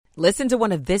Listen to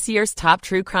one of this year's top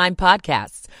true crime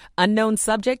podcasts. Unknown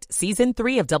Subject, Season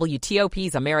 3 of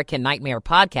WTOP's American Nightmare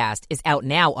podcast is out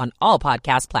now on all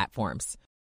podcast platforms.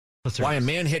 Why a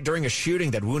man hit during a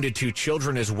shooting that wounded 2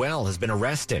 children as well has been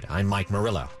arrested. I'm Mike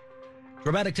Murillo.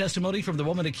 Dramatic testimony from the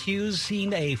woman accused,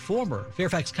 seen a former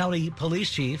Fairfax County police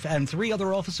chief and 3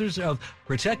 other officers of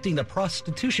protecting the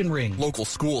prostitution ring. Local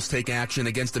schools take action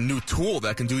against a new tool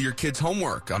that can do your kids'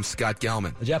 homework. I'm Scott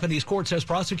Gelman. The Japanese court says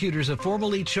prosecutors have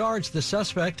formally charged the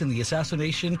suspect in the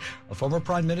assassination of former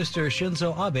Prime Minister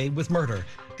Shinzo Abe with murder.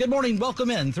 Good morning. Welcome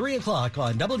in. 3 o'clock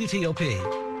on WTOP.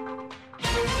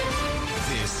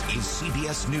 This is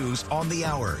CBS News on the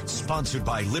Hour, sponsored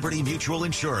by Liberty Mutual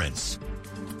Insurance.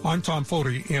 I'm Tom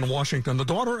Foti in Washington. The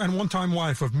daughter and one-time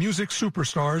wife of music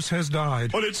superstars has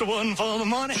died. But it's the one for the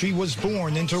money. She was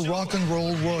born into rock and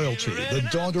roll royalty, the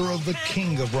daughter of the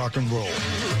king of rock and roll.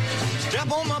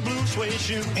 Step on my blue suede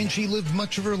shoe. And she lived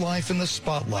much of her life in the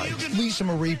spotlight. Lisa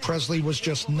Marie Presley was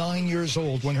just 9 years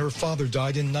old when her father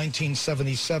died in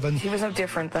 1977. He was no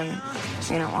different than,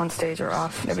 on stage or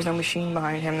off. There was no machine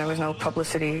behind him. There was no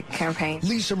publicity campaign.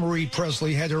 Lisa Marie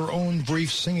Presley had her own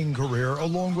brief singing career,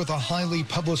 along with a highly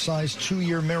publicized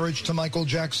 2-year marriage to Michael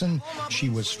Jackson. She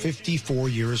was 54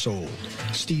 years old.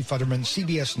 Steve Futterman,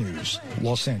 CBS News,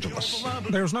 Los Angeles.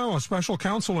 There's now a special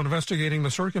counsel investigating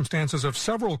the circumstances of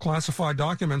several classified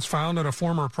documents found at a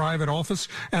former private office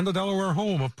and the Delaware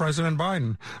home of President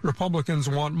Biden. Republicans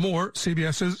want more.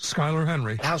 CBS's Skylar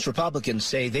Henry. House Republicans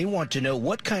say they want to know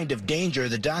what kind of danger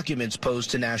the documents pose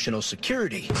to national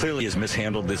security. Clearly has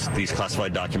mishandled these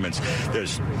classified documents.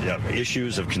 There's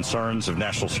issues of concerns of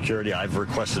national security. I've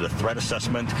requested a threat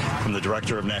assessment from the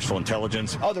Director of National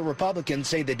Intelligence. Other Republicans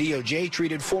say the DOJ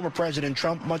treated former President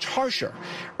Trump much harsher,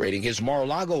 raiding his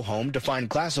Mar-a-Lago home to find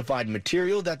classified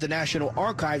material that the National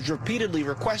Archives repeatedly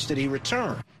requested he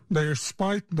return.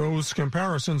 Despite those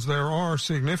comparisons, there are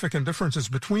significant differences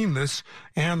between this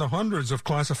and the hundreds of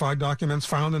classified documents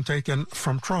found and taken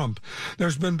from Trump.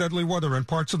 There's been deadly weather in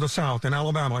parts of the South, in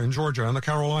Alabama, in Georgia, and the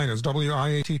Carolinas.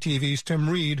 WIAT-TV's Tim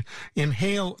Reed in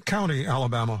Hale County,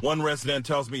 Alabama. One resident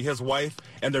tells me his wife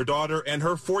and their daughter and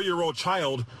her 4-year-old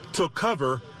child took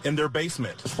cover in their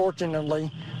basement.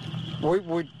 Fortunately,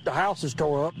 the house is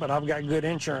tore up, but I've got good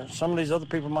insurance. Some of these other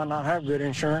people might not have good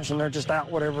insurance, and they're just out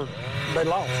whatever they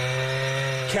lost.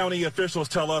 County officials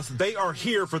tell us they are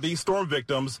here for these storm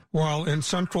victims. While in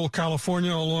central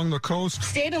California along the coast,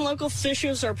 state and local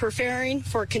officials are preparing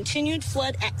for continued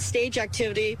flood stage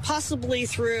activity, possibly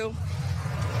through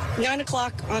 9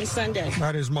 o'clock on Sunday.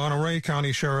 That is Monterey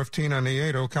County Sheriff Tina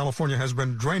Nieto. California has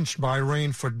been drenched by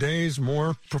rain for days.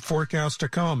 More forecast to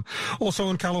come. Also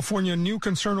in California, new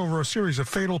concern over a series of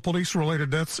fatal police-related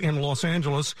deaths in Los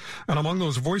Angeles. And among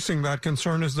those voicing that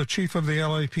concern is the chief of the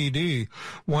LAPD.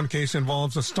 One case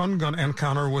involves a stun gun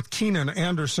encounter with Keenan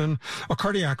Anderson, a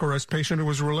cardiac arrest patient who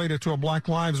was related to a Black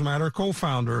Lives Matter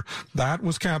co-founder. That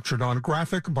was captured on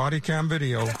graphic body cam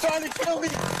video. He's trying to kill me.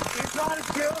 He's trying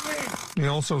to kill me. He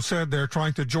also said they're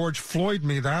trying to George Floyd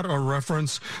me that, a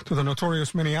reference to the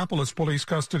notorious Minneapolis police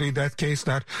custody death case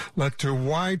that led to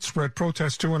widespread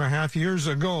protests 2.5 years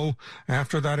ago.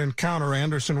 After that encounter,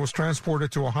 Anderson was transported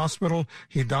to a hospital.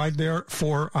 He died there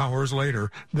 4 hours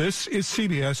later. This is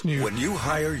CBS News. When you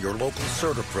hire your local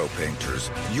CertaPro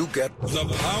painters, you get the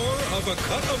power of a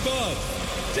cut above.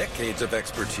 Decades of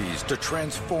expertise to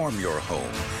transform your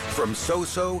home from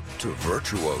so-so to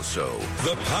virtuoso.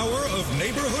 The power of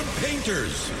neighborhood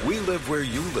painters. We live where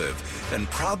you live and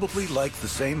probably like the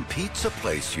same pizza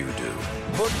place you do.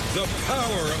 But the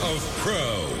power of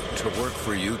pro. To work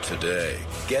for you today.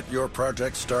 Get your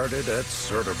project started at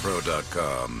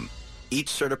CertaPro.com. Each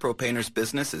CertaPro painter's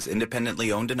business is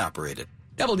independently owned and operated.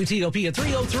 WTOP at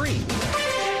 3:03.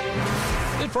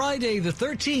 Good Friday, the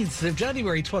 13th of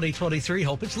January, 2023.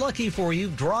 Hope it's lucky for you.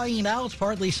 Drying out,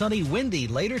 partly sunny, windy.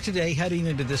 Later today, heading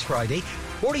into this Friday,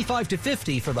 45 to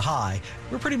 50 for the high.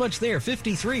 We're pretty much there,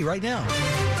 53 right now.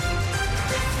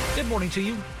 Good morning to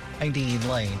you. I'm Dean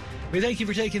Lane. We thank you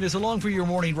for taking us along for your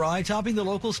morning ride, topping the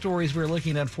local stories we're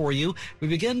looking at for you. We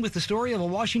begin with the story of a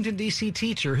Washington, D.C.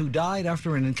 teacher who died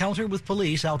after an encounter with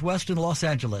police out west in Los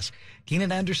Angeles.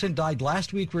 Keenan Anderson died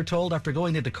last week, we're told, after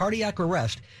going into cardiac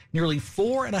arrest nearly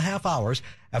 4.5 hours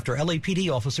after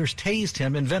LAPD officers tased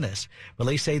him in Venice.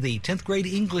 Police say the 10th grade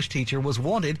English teacher was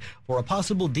wanted for a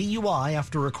possible DUI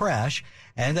after a crash,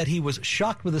 and that he was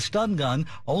shot with a stun gun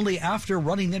only after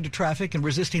running into traffic and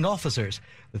resisting officers.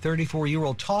 The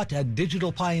 34-year-old taught at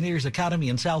Digital Pioneers Academy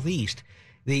in Southeast.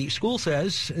 The school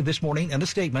says this morning in a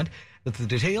statement that the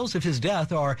details of his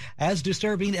death are as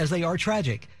disturbing as they are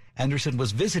tragic. Anderson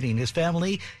was visiting his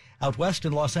family out west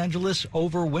in Los Angeles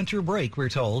over winter break, we're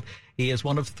told. He is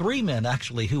one of 3 men,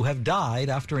 actually, who have died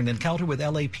after an encounter with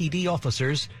LAPD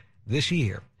officers this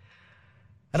year.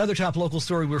 Another top local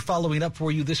story we're following up for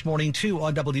you this morning, too,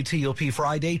 on WTOP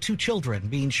Friday. 2 children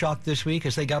being shot this week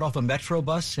as they got off a Metro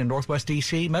bus in Northwest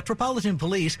D.C. Metropolitan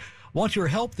Police want your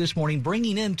help this morning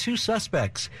bringing in 2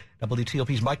 suspects.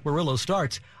 WTOP's Mike Murillo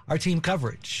starts our team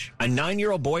coverage. A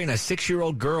 9-year-old boy and a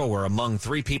 6-year-old girl were among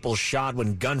 3 people shot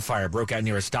when gunfire broke out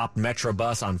near a stopped Metro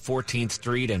bus on 14th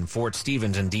Street and Fort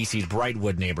Stevens in D.C.'s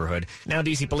Brightwood neighborhood. Now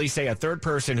D.C. police say a third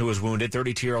person who was wounded,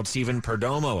 32-year-old Stephen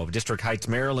Perdomo of District Heights,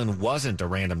 Maryland, wasn't a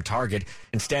random target.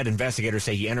 Instead, investigators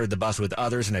say he entered the bus with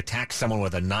others and attacked someone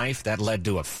with a knife. That led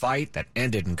to a fight that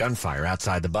ended in gunfire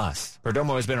outside the bus.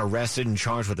 Perdomo has been arrested and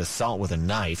charged with assault with a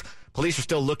knife. Police are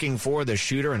still looking for the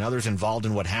shooter and others involved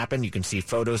in what happened. You can see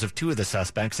photos of 2 of the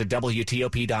suspects at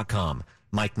WTOP.com.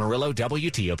 Mike Murillo,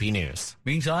 WTOP News.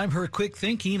 Meantime, her quick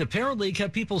thinking apparently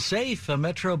kept people safe. A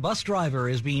Metro bus driver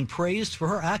is being praised for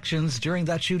her actions during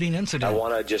that shooting incident. I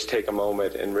want to just take a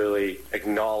moment and really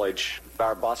acknowledge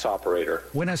our bus operator.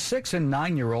 When a 6- and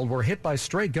 9-year-old were hit by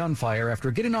stray gunfire after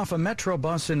getting off a Metro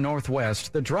bus in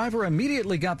Northwest, the driver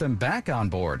immediately got them back on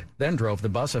board, then drove the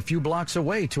bus a few blocks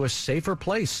away to a safer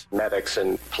place. Medics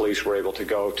and police were able to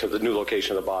go to the new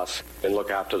location of the bus and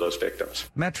look after those victims.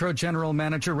 Metro General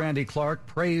Manager Randy Clark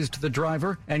praised the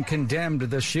driver and condemned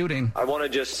the shooting. I want to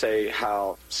just say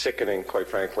how sickening, quite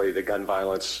frankly, the gun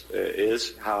violence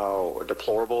is, how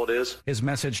deplorable it is. His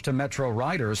message to Metro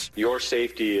riders: your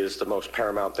safety is the most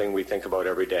paramount thing we think about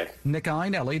every day. Nick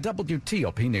Einelli,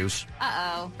 WTOP News.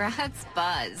 Uh-oh, Brad's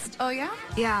buzzed. Oh, yeah?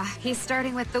 Yeah, he's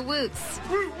starting with the woots.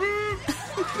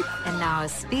 And now a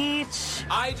speech.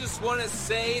 I just want to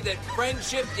say that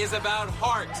friendship is about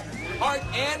heart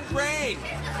and brain.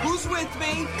 Who's with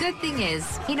me? Good thing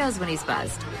is, he knows when he's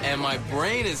buzzed. And my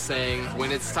brain is saying,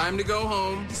 when it's time to go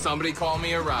home, somebody call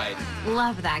me a ride.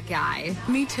 Love that guy.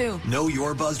 Me too. Know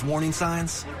your buzzed warning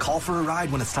signs? Call for a ride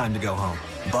when it's time to go home.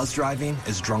 Buzz driving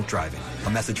is drunk driving.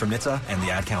 A message from NHTSA and the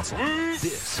Ad Council.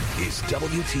 This is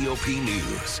WTOP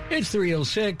News. It's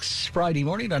 3:06 Friday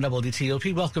morning on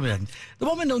WTOP. Welcome in. The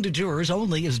woman known to jurors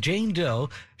only as Jane Doe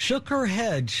shook her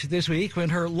head this week when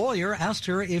her lawyer asked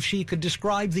her if she could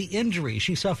describe the injury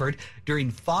she suffered during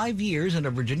 5 years in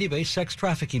a Virginia-based sex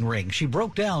trafficking ring. She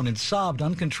broke down and sobbed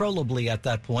uncontrollably at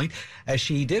that point, as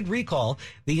she did recall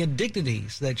the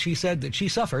indignities that she said that she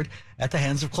suffered at the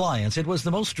hands of clients. It was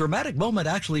the most dramatic moment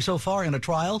actually so far in a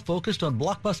trial focused on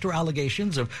blockbuster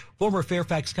allegations of former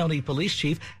Fairfax County Police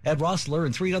Chief Ed Rossler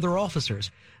and 3 other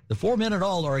officers. The 4 men in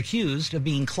all are accused of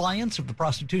being clients of the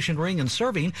prostitution ring and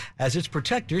serving as its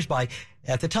protectors by,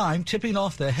 at the time, tipping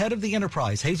off the head of the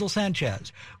enterprise, Hazel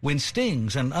Sanchez, when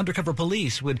stings and undercover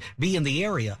police would be in the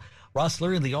area.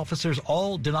 Rossler and the officers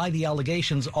all deny the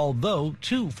allegations, although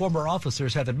 2 former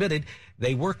officers have admitted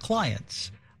they were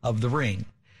clients of the ring.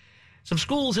 Some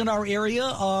schools in our area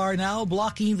are now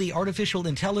blocking the artificial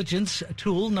intelligence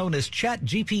tool known as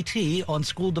ChatGPT on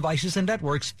school devices and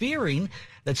networks, fearing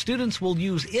that students will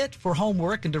use it for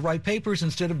homework and to write papers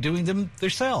instead of doing them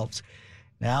themselves.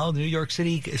 Now, the New York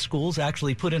City schools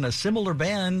actually put in a similar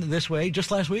ban this way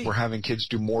just last week. We're having kids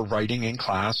do more writing in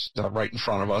class right in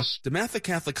front of us. DeMatha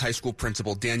Catholic High School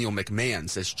principal Daniel McMahon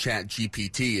says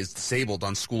ChatGPT is disabled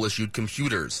on school-issued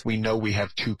computers. We know we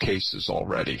have 2 cases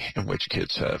already in which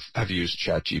kids have used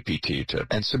ChatGPT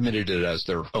and submitted it as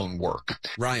their own work.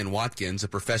 Ryan Watkins, a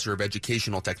professor of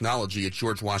educational technology at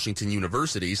George Washington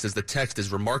University, says the text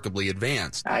is remarkably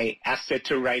advanced. I asked it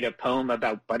to write a poem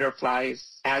about butterflies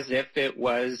as if it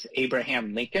was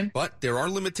Abraham Lincoln. But there are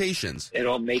limitations.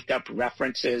 It'll make up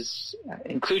references,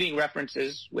 including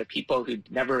references with people who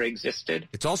never existed.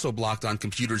 It's also blocked on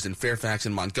computers in Fairfax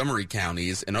and Montgomery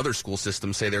counties, and other school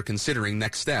systems say they're considering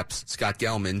next steps. Scott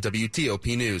Gelman,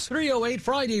 WTOP News. 3:08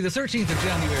 Friday, the 13th of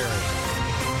January.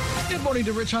 Good morning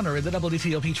to Rich Hunter at the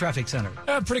WTOP Traffic Center.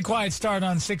 A pretty quiet start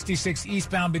on 66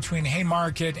 eastbound between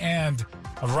Haymarket and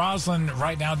Roslyn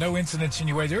right now. No incidents in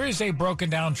your way. There is a broken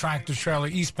down tractor trailer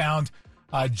eastbound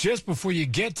just before you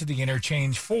get to the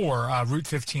interchange for Route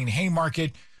 15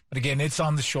 Haymarket. But again, it's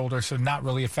on the shoulder, so not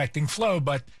really affecting flow.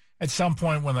 But at some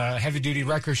point when a heavy-duty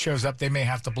wrecker shows up, they may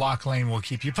have to block lane. We'll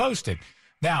keep you posted.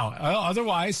 Now,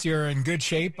 otherwise, you're in good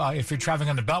shape if you're traveling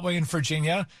on the Beltway in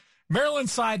Virginia. Maryland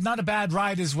side, not a bad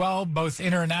ride as well, both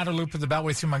inner and outer loop of the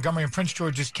Beltway through Montgomery and Prince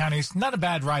George's counties. Not a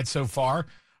bad ride so far.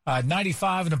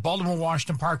 95 and the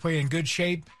Baltimore-Washington Parkway in good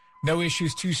shape. No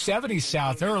issues. 270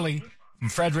 south early. From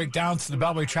Frederick down to the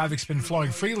Beltway, traffic's been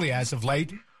flowing freely as of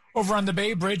late. Over on the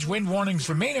Bay Bridge, wind warnings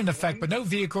remain in effect, but no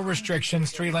vehicle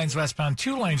restrictions. 3 lanes westbound,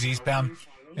 2 lanes eastbound.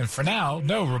 And for now,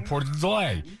 no reported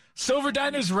delay. Silver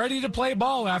Diner's ready to play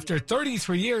ball after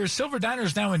 33 years. Silver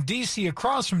Diner's now in D.C.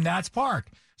 across from Nats Park.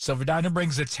 Silver Diner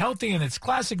brings its healthy and its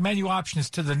classic menu options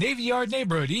to the Navy Yard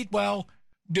neighborhood. Eat well,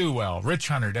 do well. Rich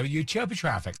Hunter, WTOP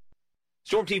Traffic.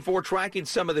 Storm Team 4 tracking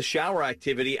some of the shower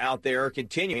activity out there,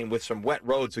 continuing with some wet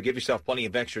roads, so give yourself plenty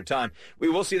of extra time. We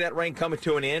will see that rain coming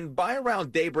to an end by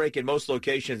around daybreak in most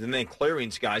locations, and then clearing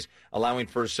skies, allowing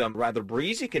for some rather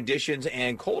breezy conditions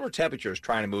and colder temperatures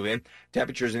trying to move in.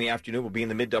 Temperatures in the afternoon will be in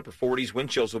the mid to upper 40s.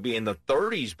 Wind chills will be in the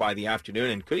 30s by the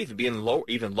afternoon and could even be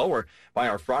even lower by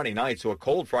our Friday night. So a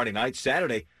cold Friday night.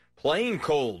 Saturday, plain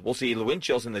cold. We'll see the wind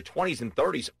chills in the 20s and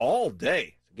 30s all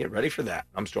day. Get ready for that.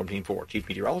 I'm Storm Team 4, Chief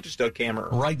Meteorologist Doug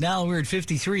Kammerer. Right now, we're at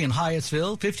 53 in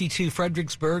Hyattsville, 52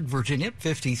 Fredericksburg, Virginia,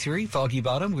 53 Foggy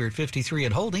Bottom. We're at 53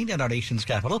 in Holding, in our nation's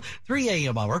capital. 3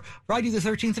 a.m. hour, Friday the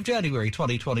 13th of January,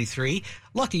 2023.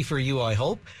 Lucky for you, I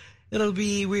hope.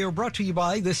 We are brought to you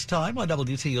by, this time on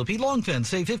WTOP, Long Fence.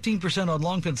 Save 15% on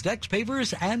Long Fence decks,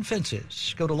 pavers, and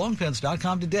fences. Go to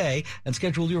longfence.com today and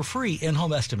schedule your free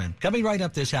in-home estimate. Coming right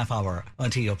up this half hour on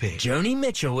TOP. Joni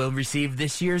Mitchell will receive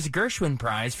this year's Gershwin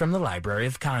Prize from the Library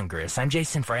of Congress. I'm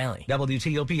Jason Fraley.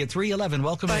 WTOP at 3:11.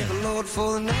 Welcome in.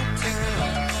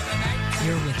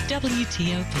 You're with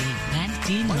WTOP and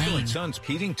Dean Michael Lane. and Son's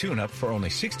heating tune-up for only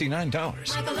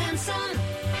 $69. Michael and Son.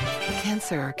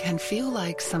 Cancer can feel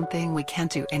like something we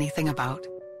can't do anything about.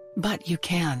 But you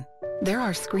can. There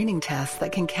are screening tests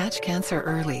that can catch cancer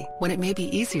early when it may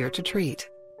be easier to treat.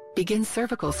 Begin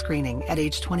cervical screening at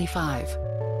age 25.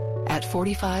 At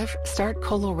 45, start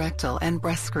colorectal and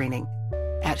breast screening.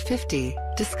 At 50,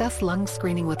 discuss lung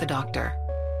screening with a doctor.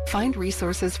 Find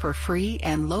resources for free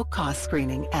and low-cost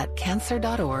screening at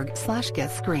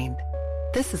cancer.org/getscreened.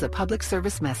 This is a public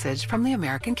service message from the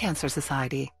American Cancer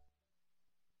Society.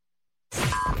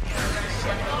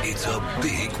 It's a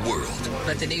big world.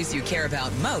 But the news you care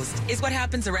about most is what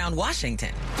happens around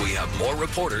Washington. We have more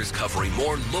reporters covering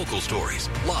more local stories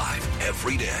live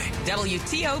every day.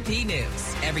 WTOP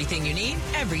News. Everything you need,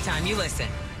 every time you listen.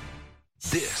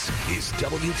 This is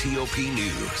WTOP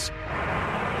News.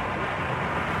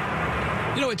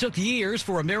 You know, it took years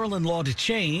for a Maryland law to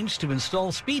change to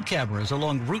install speed cameras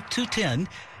along Route 210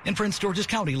 in Prince George's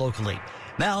County locally.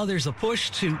 Now there's a push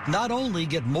to not only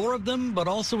get more of them, but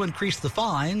also increase the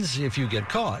fines if you get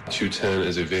caught. 210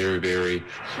 is a very, very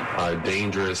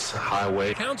dangerous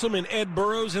highway. Councilman Ed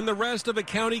Burrows and the rest of a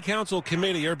county council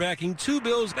committee are backing two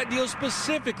bills that deal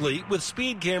specifically with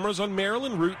speed cameras on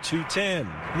Maryland Route 210.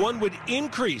 One would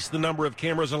increase the number of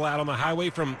cameras allowed on the highway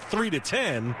from 3 to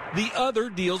 10. The other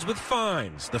deals with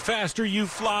fines. The faster you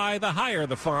fly, the higher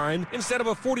the fine, instead of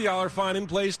a $40 fine in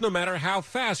place no matter how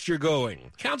fast you're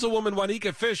going. Councilwoman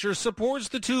Juanita Fisher supports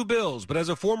the two bills, but as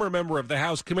a former member of the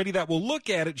House committee that will look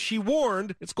at it, she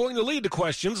warned it's going to lead to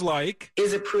questions like,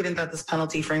 is it prudent that this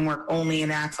penalty framework only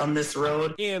enacts on this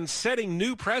road? And setting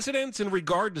new precedents in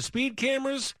regard to speed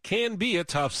cameras can be a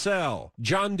tough sell.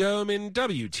 John Doman,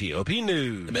 WTOP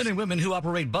News. The men and women who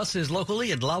operate buses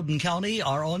locally in Loudoun County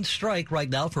are on strike right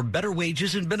now for better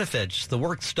wages and benefits. The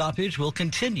work stoppage will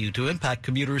continue to impact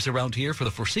commuters around here for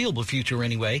the foreseeable future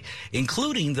anyway,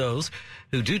 including those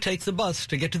who do take the bus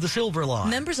to get to the Silver Line.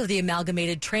 Members of the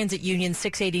Amalgamated Transit Union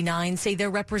 689 say their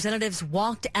representatives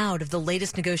walked out of the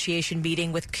latest negotiation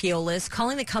meeting with Keolis,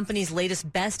 calling the company's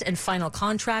latest best and final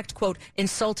contract, quote,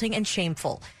 insulting and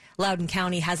shameful. Loudoun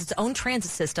County has its own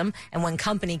transit system, and when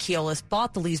company Keolis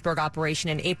bought the Leesburg operation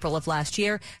in April of last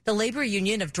year, the labor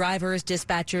union of drivers,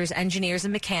 dispatchers, engineers,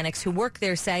 and mechanics who work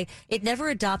there say it never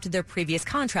adopted their previous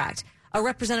contract. A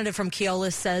representative from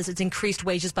Keolis says it's increased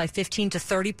wages by 15 to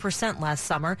 30% last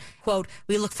summer. Quote,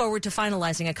 we look forward to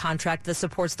finalizing a contract that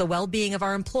supports the well-being of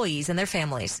our employees and their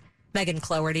families. Megan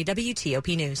Cloherty,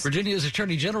 WTOP News. Virginia's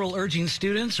Attorney General urging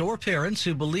students or parents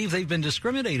who believe they've been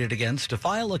discriminated against to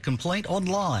file a complaint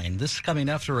online. This coming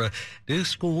after new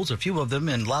schools, a few of them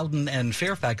in Loudoun and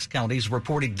Fairfax counties,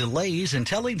 reported delays in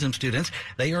telling some students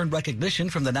they earned recognition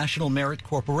from the National Merit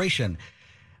Corporation.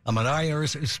 A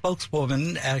Myers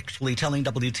spokeswoman actually telling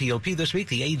WTOP this week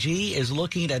the AG is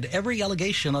looking at every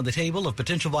allegation on the table of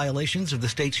potential violations of the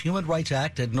state's Human Rights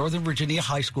Act at Northern Virginia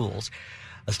high schools.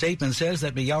 A statement says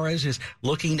that Myers is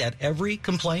looking at every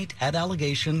complaint and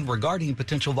allegation regarding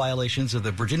potential violations of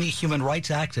the Virginia Human Rights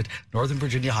Act at Northern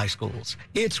Virginia high schools.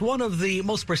 It's one of the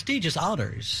most prestigious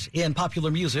honors in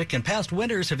popular music, and past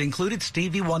winners have included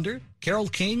Stevie Wonder, Carole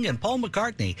King, and Paul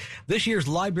McCartney. This year's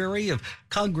Library of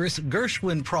Congress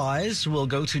Gershwin Prize will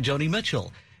go to Joni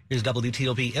Mitchell. Here's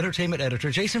WTOP Entertainment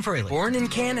Editor Jason Fraley. Born in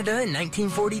Canada in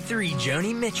 1943,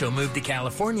 Joni Mitchell moved to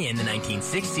California in the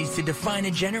 1960s to define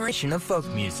a generation of folk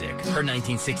music. Her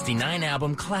 1969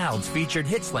 album Clouds featured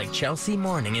hits like Chelsea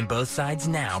Morning and Both Sides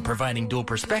Now, providing dual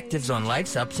perspectives on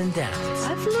life's ups and downs.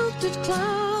 I've looked at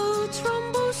clouds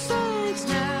from both sides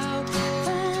now,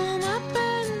 and up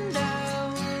and down.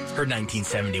 Her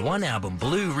 1971 album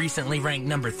Blue recently ranked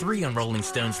number 3 on Rolling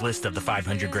Stone's list of the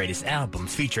 500 greatest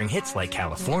albums, featuring hits like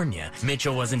California.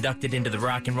 Mitchell was inducted into the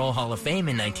Rock and Roll Hall of Fame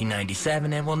in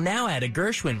 1997 and will now add a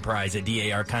Gershwin Prize at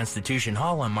DAR Constitution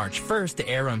Hall on March 1st to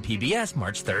air on PBS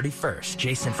March 31st.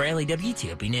 Jason Fraley,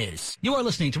 WTOP News. You are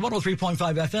listening to 103.5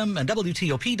 FM and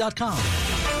WTOP.com.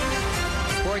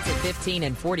 Sports at 15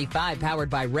 and 45, powered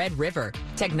by Red River.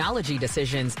 Technology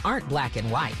decisions aren't black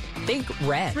and white. Think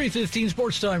red. 3:15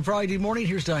 Sports Time Friday morning.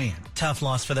 Here's Diane. Tough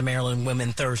loss for the Maryland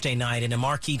women Thursday night in a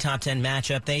marquee top 10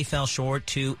 matchup. They fell short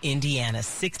to Indiana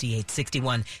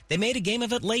 68-61. They made a game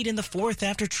of it late in the fourth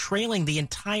after trailing the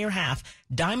entire half.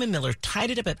 Diamond Miller tied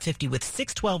it up at 50 with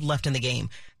 6:12 left in the game.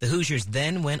 The Hoosiers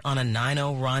then went on a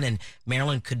 9-0 run, and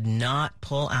Maryland could not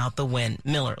pull out the win.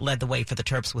 Miller led the way for the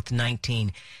Terps with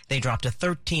 19. They dropped to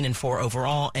 13-4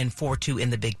 overall and 4-2 in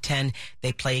the Big Ten.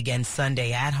 They play again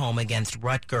Sunday at home against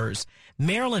Rutgers.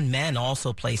 Maryland men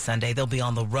also play Sunday. They'll be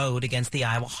on the road against the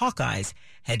Iowa Hawkeyes.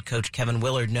 Head coach Kevin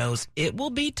Willard knows it will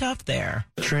be tough there.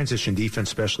 Transition defense,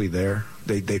 especially there,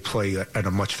 they play at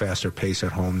a much faster pace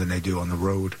at home than they do on the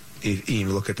road. If you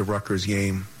look at the Rutgers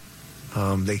game,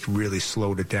 they really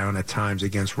slowed it down at times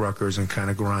against Rutgers and kind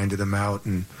of grinded them out.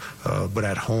 But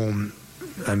at home,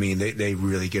 I mean, they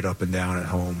really get up and down at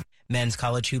home. Men's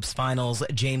college hoops finals,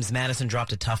 James Madison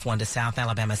dropped a tough one to South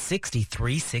Alabama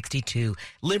 63-62.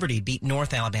 Liberty beat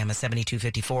North Alabama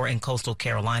 72-54, and Coastal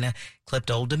Carolina clipped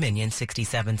Old Dominion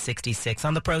 67-66.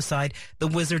 On the pro side, the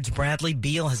Wizards' Bradley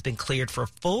Beal has been cleared for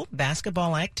full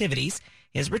basketball activities.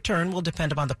 His return will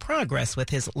depend upon the progress with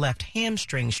his left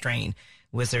hamstring strain.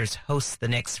 Wizards hosts the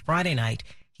Knicks Friday night.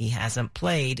 He hasn't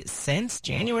played since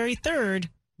January 3rd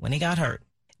when he got hurt.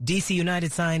 DC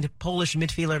United signed Polish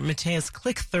midfielder Mateusz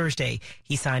Klich Thursday.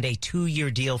 He signed a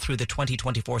 2-year deal through the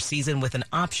 2024 season with an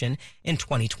option in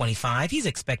 2025. He's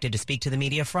expected to speak to the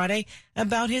media Friday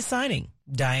about his signing.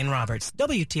 Diane Roberts,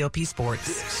 WTOP Sports.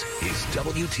 This is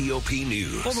WTOP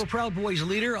News. Former Proud Boys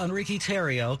leader Enrique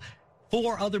Tarrio,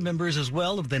 4 other members as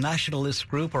well of the Nationalist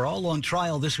Group are all on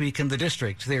trial this week in the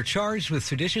district. They're charged with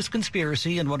seditious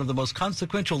conspiracy and one of the most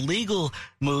consequential legal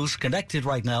moves connected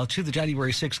right now to the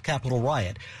January 6th Capitol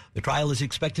riot. The trial is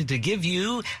expected to give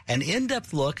you an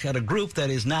in-depth look at a group that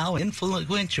is now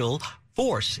influential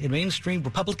force in mainstream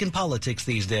Republican politics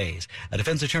these days. A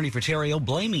defense attorney for Tarrio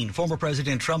blaming former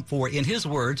President Trump for, in his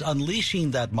words,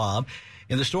 unleashing that mob.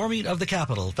 In the storming of the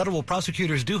Capitol, federal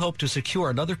prosecutors do hope to secure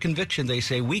another conviction, they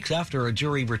say, weeks after a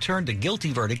jury returned a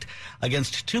guilty verdict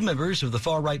against 2 members of the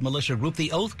far-right militia group,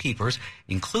 the Oath Keepers,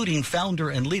 including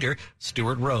founder and leader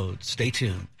Stewart Rhodes. Stay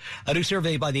tuned. A new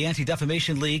survey by the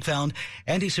Anti-Defamation League found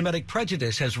anti-Semitic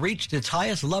prejudice has reached its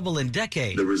highest level in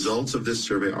decades. The results of this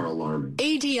survey are alarming.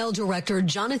 ADL Director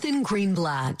Jonathan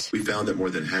Greenblatt. We found that more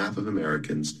than half of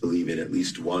Americans believe in at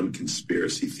least one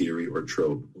conspiracy theory or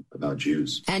trope about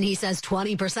Jews. And he says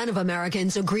 20% of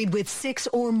Americans agreed with 6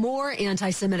 or more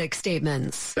anti-Semitic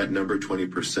statements. That number,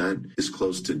 20%, is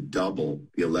close to double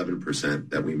the 11%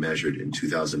 that we measured in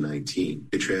 2019.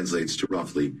 It translates to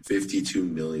roughly 52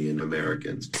 million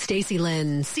Americans. Stacey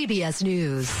Lynn, CBS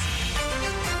News.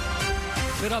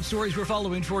 The top stories we're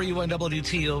following for you on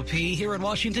WTOP. Here in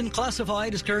Washington,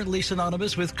 classified is currently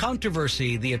synonymous with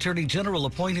controversy. The Attorney General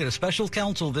appointed a special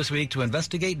counsel this week to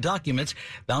investigate documents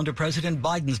found at President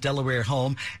Biden's Delaware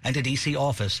home and a D.C.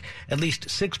 office. At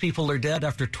least 6 people are dead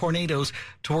after tornadoes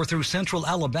tore through central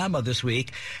Alabama this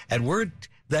week. And word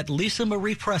that Lisa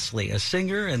Marie Presley, a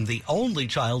singer and the only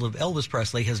child of Elvis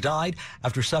Presley, has died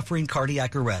after suffering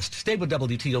cardiac arrest. Stay with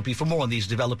WTOP for more on these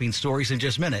developing stories in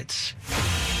just minutes.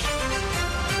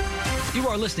 You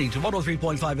are listening to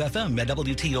 103.5 FM at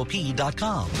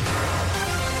WTOP.com.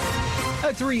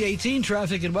 At 3:18,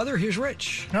 traffic and weather. Here's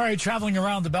Rich. All right, traveling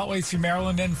around the Beltway through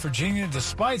Maryland and Virginia,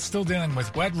 despite still dealing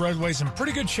with wet roadways in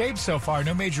pretty good shape so far.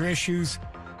 No major issues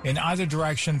in either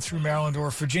direction through Maryland or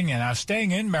Virginia. Now,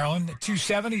 staying in Maryland,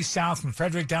 270 south from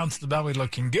Frederick down to the Beltway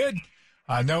looking good.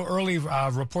 No early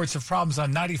reports of problems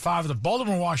on 95 of the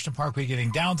Baltimore-Washington Parkway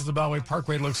getting down to the Beltway.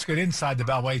 Parkway looks good inside the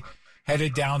Beltway,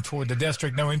 headed down toward the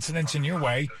district. No incidents in your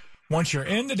way. Once you're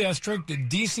in the district,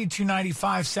 DC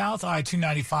 295 south,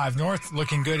 I-295 north,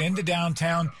 looking good into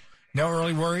downtown. No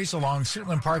early worries along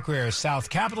Suitland Parkway or South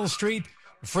Capitol Street.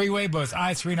 The freeway, both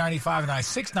I-395 and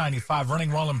I-695,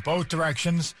 running well in both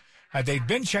directions. They'd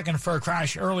been checking for a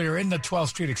crash earlier in the 12th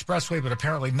Street Expressway, but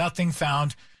apparently nothing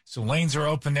found. So lanes are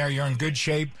open there. You're in good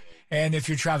shape. And if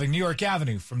you're traveling New York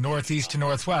Avenue from northeast to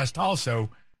northwest, also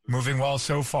moving well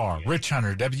so far. Rich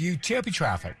Hunter, WTOP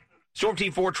Traffic. Storm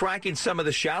Team 4 tracking some of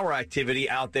the shower activity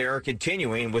out there,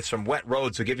 continuing with some wet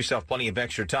roads, so give yourself plenty of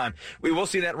extra time. We will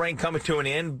see that rain coming to an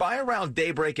end by around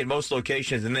daybreak in most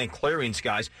locations, and then clearing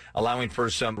skies, allowing for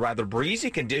some rather breezy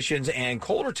conditions and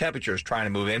colder temperatures trying to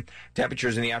move in.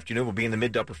 Temperatures in the afternoon will be in the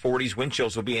mid to upper 40s. Wind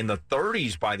chills will be in the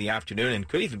 30s by the afternoon and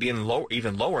could even be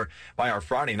even lower by our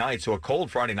Friday night. So a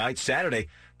cold Friday night. Saturday,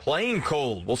 plain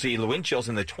cold. We'll see the wind chills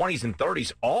in the 20s and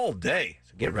 30s all day.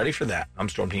 Get ready for that. I'm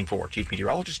Storm Team 4 Chief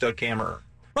Meteorologist Doug Kammerer.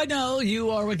 Right now,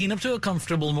 you are waking up to a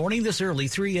comfortable morning this early,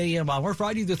 3 a.m. hour,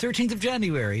 Friday the 13th of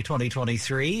January,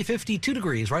 2023. 52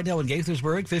 degrees right now in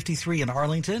Gaithersburg, 53 in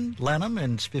Arlington, Lanham,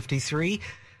 and 53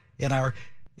 in our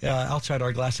outside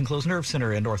our Glass Enclosed Nerve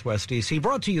Center in Northwest D.C.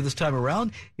 Brought to you this time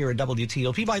around here at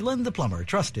WTOP by Len the Plumber.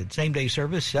 Trusted same-day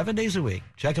service 7 days a week.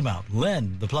 Check him out,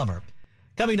 Len the Plumber.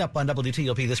 Coming up on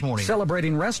WTOP this morning.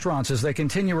 Celebrating restaurants as they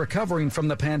continue recovering from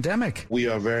the pandemic. We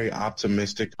are very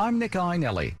optimistic. I'm Nick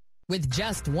Einelli. With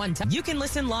just one tap, you can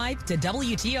listen live to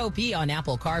WTOP on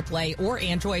Apple CarPlay or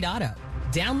Android Auto.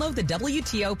 Download the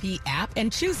WTOP app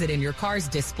and choose it in your car's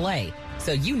display,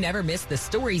 so you never miss the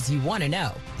stories you want to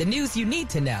know, the news you need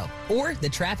to know, or the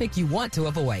traffic you want to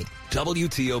avoid.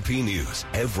 WTOP News.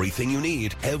 Everything you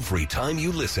need, every time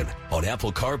you listen. On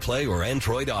Apple CarPlay or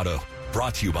Android Auto.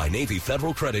 Brought to you by Navy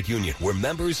Federal Credit Union, where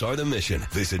members are the mission.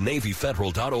 Visit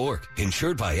NavyFederal.org.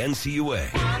 Insured by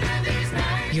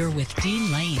NCUA. You're with Dean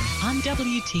Lane on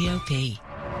WTOP.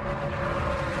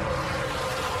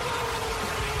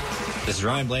 This is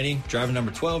Ryan Blaney, driver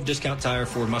number 12, Discount Tire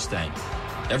Ford Mustang.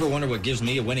 Ever wonder what gives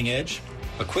me a winning edge?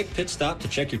 A quick pit stop to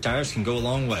check your tires can go a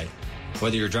long way,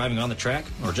 whether you're driving on the track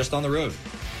or just on the road.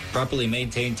 Properly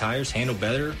maintained tires handle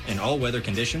better in all weather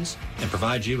conditions and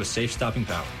provide you with safe stopping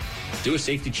power. Do a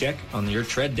safety check on your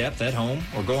tread depth at home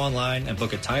or go online and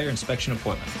book a tire inspection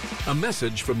appointment. A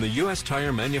message from the U.S.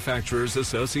 Tire Manufacturers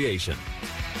Association.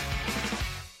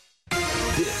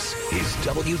 This is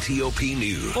WTOP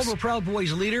News. Former Proud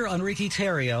Boys leader Enrique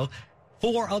Tarrio,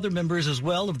 4 other members as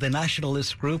well of the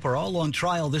Nationalist Group are all on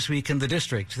trial this week in the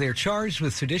district. They're charged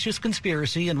with seditious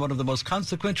conspiracy and one of the most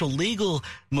consequential legal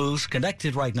moves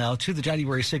connected right now to the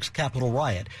January 6th Capitol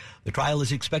riot. The trial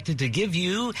is expected to give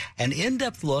you an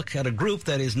in-depth look at a group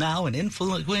that is now an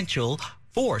influential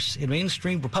force in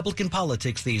mainstream Republican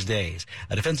politics these days.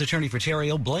 A defense attorney for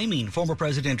Tarrio blaming former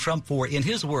President Trump for, in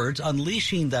his words,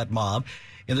 unleashing that mob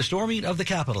in the storming of the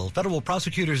Capitol. Federal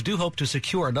prosecutors do hope to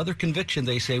secure another conviction,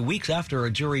 they say, weeks after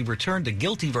a jury returned a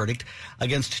guilty verdict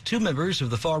against 2 members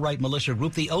of the far-right militia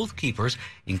group, the Oath Keepers,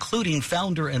 including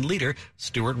founder and leader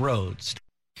Stewart Rhodes.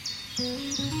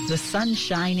 The sun's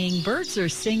shining, birds are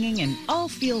singing, and all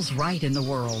feels right in the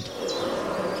world.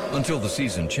 Until the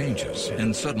season changes,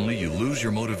 and suddenly you lose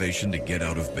your motivation to get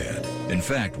out of bed. In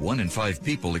fact, 1 in 5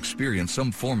 people experience some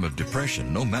form of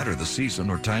depression, no matter the season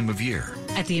or time of year.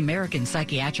 At the American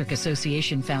Psychiatric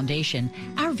Association Foundation,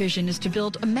 our vision is to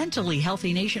build a mentally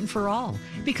healthy nation for all,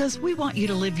 because we want you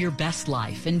to live your best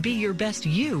life and be your best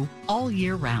you all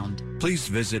year round. Please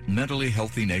visit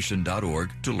mentallyhealthynation.org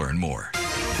to learn more.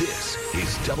 This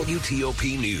is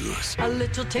WTOP News. A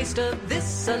little taste of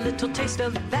this, a little taste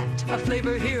of that. A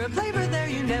flavor here, a flavor there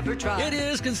you never tried. It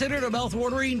is considered a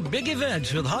mouth-watering big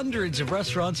event with hundreds of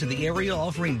restaurants in the area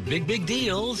offering big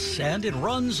deals, and it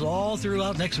runs all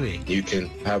throughout next week. You can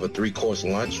have a 3-course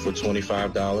lunch for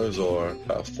 $25 or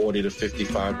a $40 to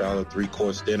 $55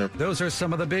 3-course dinner. Those are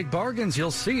some of the big bargains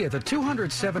you'll see at the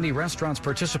 270 restaurants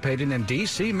participating in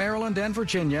D.C., Maryland, and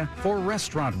Virginia for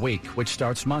Restaurant Week, which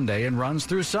starts Monday and runs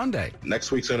through Sunday.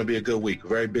 Next week's going to be a good week.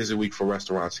 Very busy week for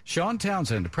restaurants. Sean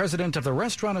Townsend, president of the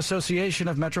Restaurant Association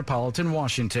of Metropolitan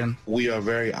Washington. We are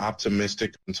very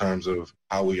optimistic in terms of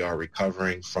how we are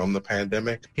recovering from the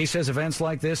pandemic. He says events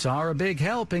like this are a big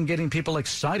help in getting people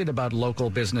excited about local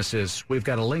businesses. We've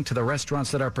got a link to the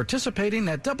restaurants that are participating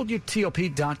at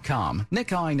WTOP.com. Nick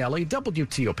Einelli,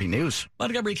 WTOP News.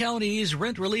 Montgomery County's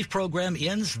rent relief program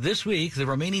ends this week. The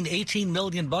remaining $18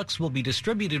 million will be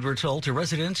distributed, we're told, to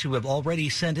residents who have already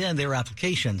sent in their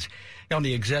applications.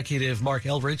 County Executive Mark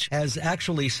Eldridge has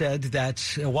actually said that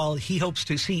while he hopes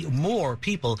to see more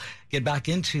people get back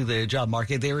into the job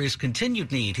market, there is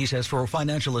continued need, he says, for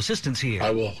financial assistance here.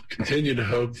 I will continue to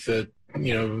hope that,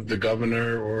 the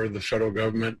governor or the federal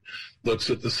government looks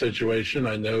at the situation.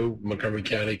 I know Montgomery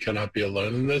County cannot be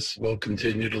alone in this. We'll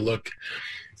continue to look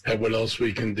at what else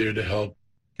we can do to help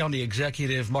County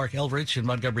Executive Mark Elrich in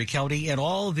Montgomery County, and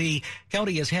all the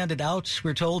county has handed out,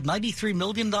 we're told, $93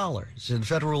 million in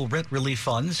federal rent relief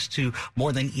funds to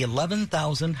more than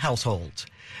 11,000 households.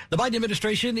 The Biden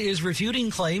administration is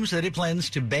refuting claims that it plans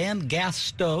to ban gas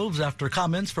stoves after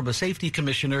comments from a safety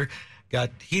commissioner got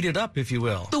heated up, if you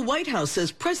will. The White House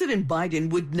says President Biden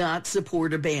would not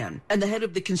support a ban, and the head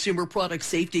of the Consumer Product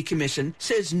Safety Commission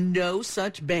says no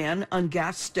such ban on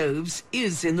gas stoves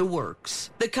is in the works.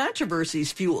 The controversy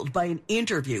is fueled by an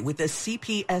interview with the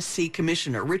CPSC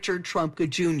Commissioner, Richard Trumka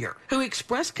Jr., who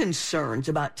expressed concerns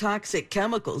about toxic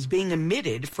chemicals being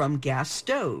emitted from gas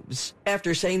stoves.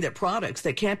 After saying that products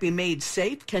that can't be made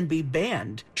safe can be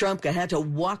banned, Trumka had to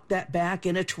walk that back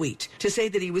in a tweet to say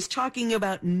that he was talking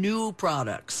about new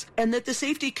products and that the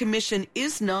Safety Commission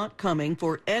is not coming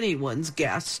for anyone's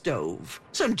gas stove.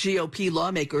 Some GOP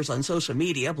lawmakers on social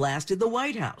media blasted the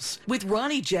White House, with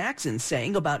Ronnie Jackson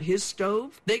saying about his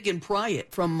stove, "They can pry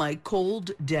it from my cold,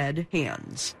 dead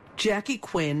hands." Jackie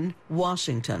Quinn,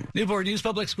 Washington. Newport News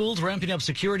Public Schools ramping up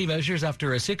security measures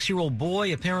after a 6-year-old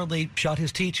boy apparently shot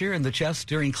his teacher in the chest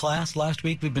during class last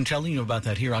week. We've been telling you about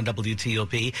that here on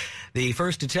WTOP. The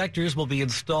first detectors will be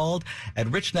installed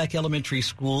at Rich Neck Elementary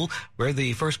School, where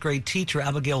the first grade teacher,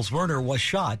 Abigail Werner, was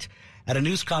shot. At a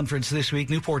news conference this week,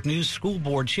 Newport News School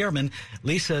Board Chairman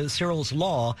Lisa Searles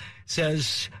Law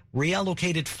says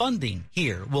reallocated funding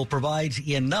here will provide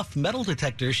enough metal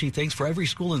detectors, she thinks, for every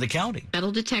school in the county.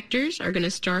 Metal detectors are going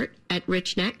to start at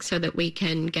Rich Neck so that we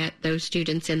can get those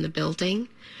students in the building.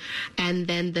 And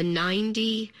then the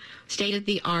 90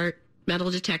 state-of-the-art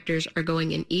metal detectors are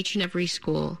going in each and every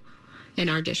school in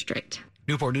our district.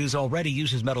 Newport News already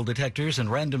uses metal detectors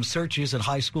and random searches in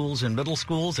high schools and middle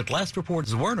schools. At last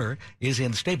reports, Werner is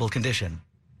in stable condition.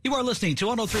 You are listening to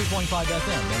 103.5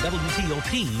 FM and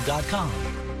WTOP.com.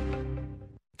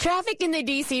 Traffic in the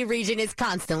D.C. region is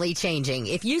constantly changing.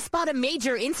 If you spot a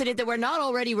major incident that we're not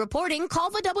already reporting, call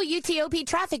the WTOP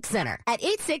Traffic Center at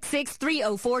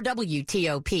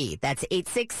 866-304-WTOP. That's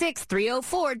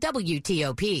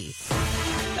 866-304-WTOP.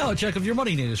 Now a check of your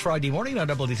money news Friday morning on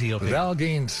WTOP. The Dow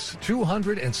gains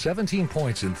 217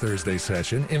 points in Thursday's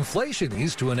session. Inflation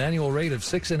eased to an annual rate of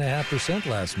 6.5%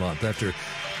 last month after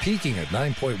peaking at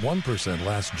 9.1%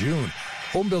 last June.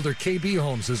 Homebuilder KB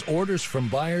Homes says orders from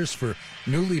buyers for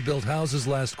newly built houses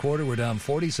last quarter were down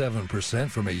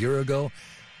 47% from a year ago.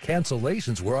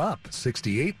 Cancellations were up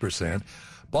 68%.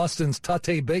 Boston's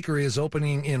Tate Bakery is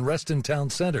opening in Reston Town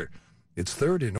Center. It's third in